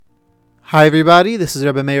Hi everybody, this is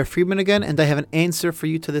Rabbi Meir Friedman again, and I have an answer for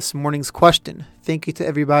you to this morning's question. Thank you to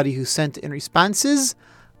everybody who sent in responses.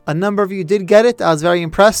 A number of you did get it. I was very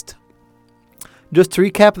impressed. Just to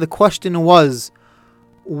recap, the question was,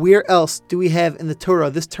 where else do we have in the Torah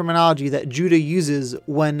this terminology that Judah uses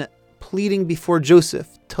when pleading before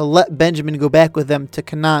Joseph to let Benjamin go back with them to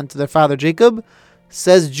Canaan, to their father Jacob?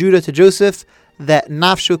 Says Judah to Joseph that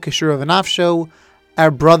nafsho keshura v'nafsho, our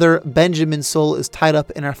brother Benjamin's soul is tied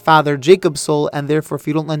up in our father Jacob's soul, and therefore if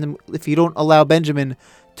you don't allow Benjamin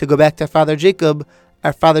to go back to our father Jacob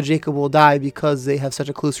will die because they have such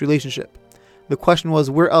a close relationship. The question was,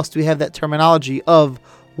 where else do we have that terminology of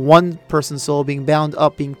one person's soul being bound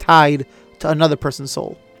up, being tied to another person's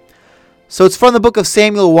soul? So it's from the book of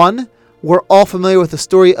Samuel 1. We're all familiar with the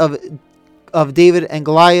story of David and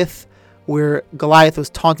Goliath, where Goliath was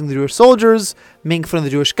taunting the Jewish soldiers, making fun of the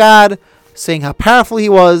Jewish God, saying how powerful he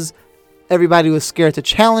was. Everybody was scared to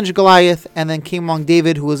challenge Goliath, and then came along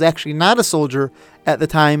David, who was actually not a soldier at the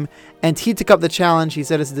time, and he took up the challenge. He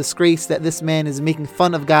said, it's a disgrace that this man is making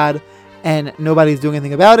fun of God and nobody's doing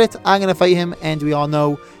anything about it. I'm going to fight him, and we all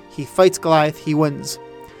know he fights Goliath, he wins.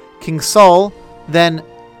 King Saul then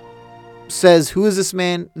says, who is this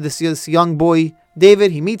man, this young boy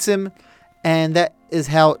David? He meets him, and that is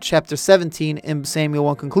how chapter 17 in Samuel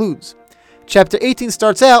 1 concludes. Chapter 18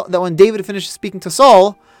 starts out that when David finishes speaking to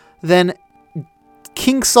Saul, then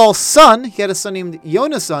King Saul's son, he had a son named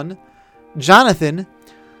Jonathan,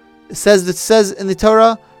 says in the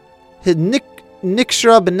Torah, Nikshra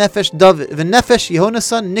b'nefesh David, v'nefesh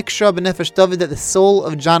Yehonasan Nikshra b'nefesh David, that the soul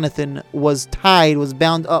of Jonathan was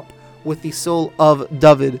bound up with the soul of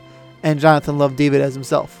David, and Jonathan loved David as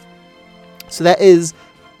himself. So that is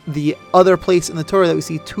the other place in the Torah that we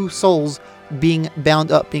see two souls being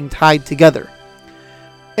bound up, being tied together.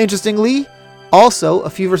 Interestingly, also a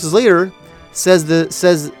few verses later, this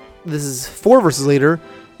is 4 verses later,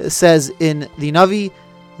 it says in the Navi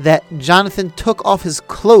that Jonathan took off his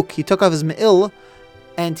cloak, he took off his me'il,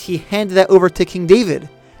 and he handed that over to King David.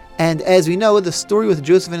 And as we know, the story with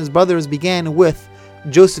Joseph and his brothers began with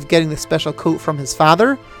Joseph getting the special coat from his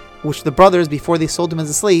father, which the brothers, before they sold him as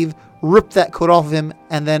a slave, ripped that coat off of him,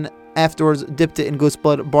 and then afterwards dipped it in goat's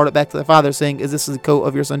blood, brought it back to their father, saying, is this the coat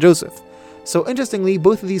of your son Joseph? So interestingly,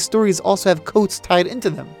 both of these stories also have coats tied into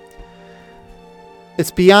them.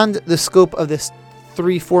 It's beyond the scope of this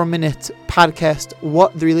 3-4 minute podcast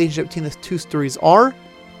what the relationship between the two stories are,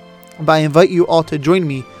 but I invite you all to join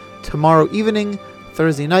me tomorrow evening,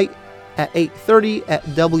 Thursday night, at 8:30 at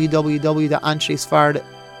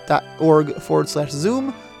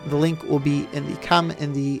www.anshesfard.org/Zoom. The link will be in the comment,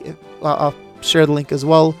 I'll share the link as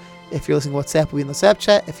well. If you're listening to WhatsApp, it will be in the WhatsApp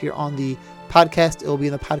chat. If you're on the podcast, it will be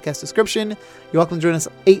in the podcast description. You're welcome to join us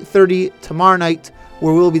at 8:30 tomorrow night,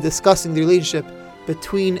 where we'll be discussing the relationship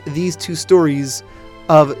between these two stories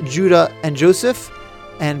of Judah and Joseph,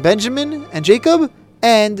 and Benjamin and Jacob,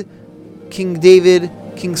 and King David,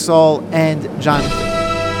 King Saul, and Jonathan.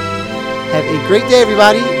 Have a great day,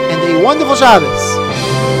 everybody, and a wonderful Shabbos.